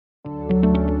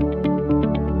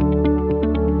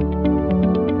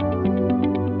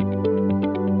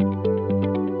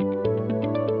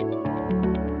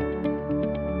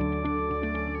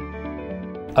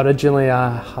Originally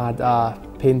I had a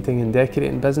painting and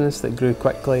decorating business that grew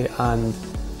quickly, and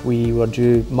we were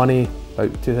due money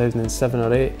about 2007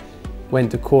 or 8.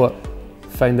 Went to court,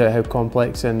 found out how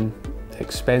complex and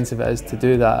expensive it is to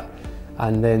do that,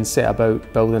 and then set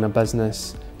about building a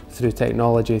business through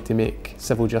technology to make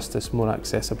civil justice more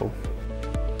accessible.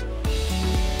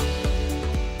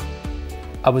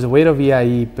 I was aware of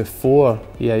EIE before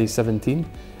EIE 17.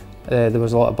 There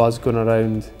was a lot of buzz going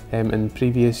around in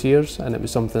previous years, and it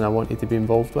was something I wanted to be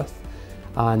involved with.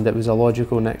 And it was a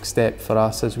logical next step for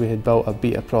us as we had built a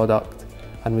beta product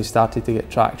and we started to get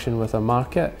traction with our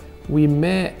market. We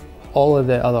met all of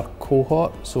the other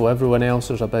cohort, so everyone else,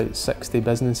 there's about 60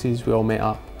 businesses, we all met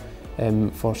up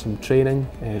for some training,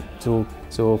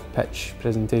 so pitch,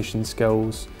 presentation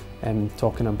skills,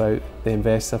 talking about the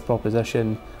investor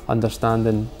proposition,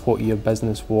 understanding what your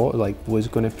business was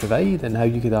going to provide and how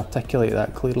you could articulate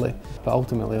that clearly. But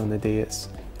ultimately on the day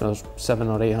there's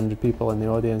 700 or 800 people in the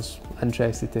audience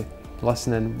interested to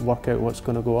listen and work out what's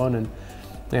going to go on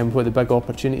and what the big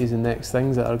opportunities and next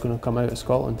things that are going to come out of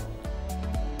Scotland.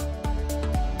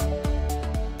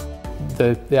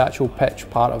 The actual pitch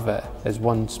part of it is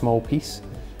one small piece,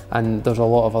 and there's a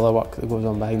lot of other work that goes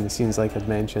on behind the scenes, like I'd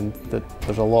mentioned.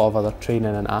 There's a lot of other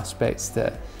training and aspects to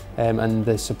it, and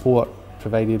the support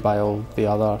provided by all the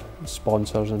other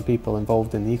sponsors and people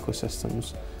involved in the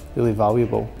ecosystems really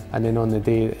valuable. And then on the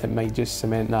day it might just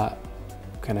cement that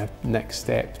kind of next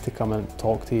step to come and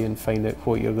talk to you and find out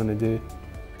what you're going to do.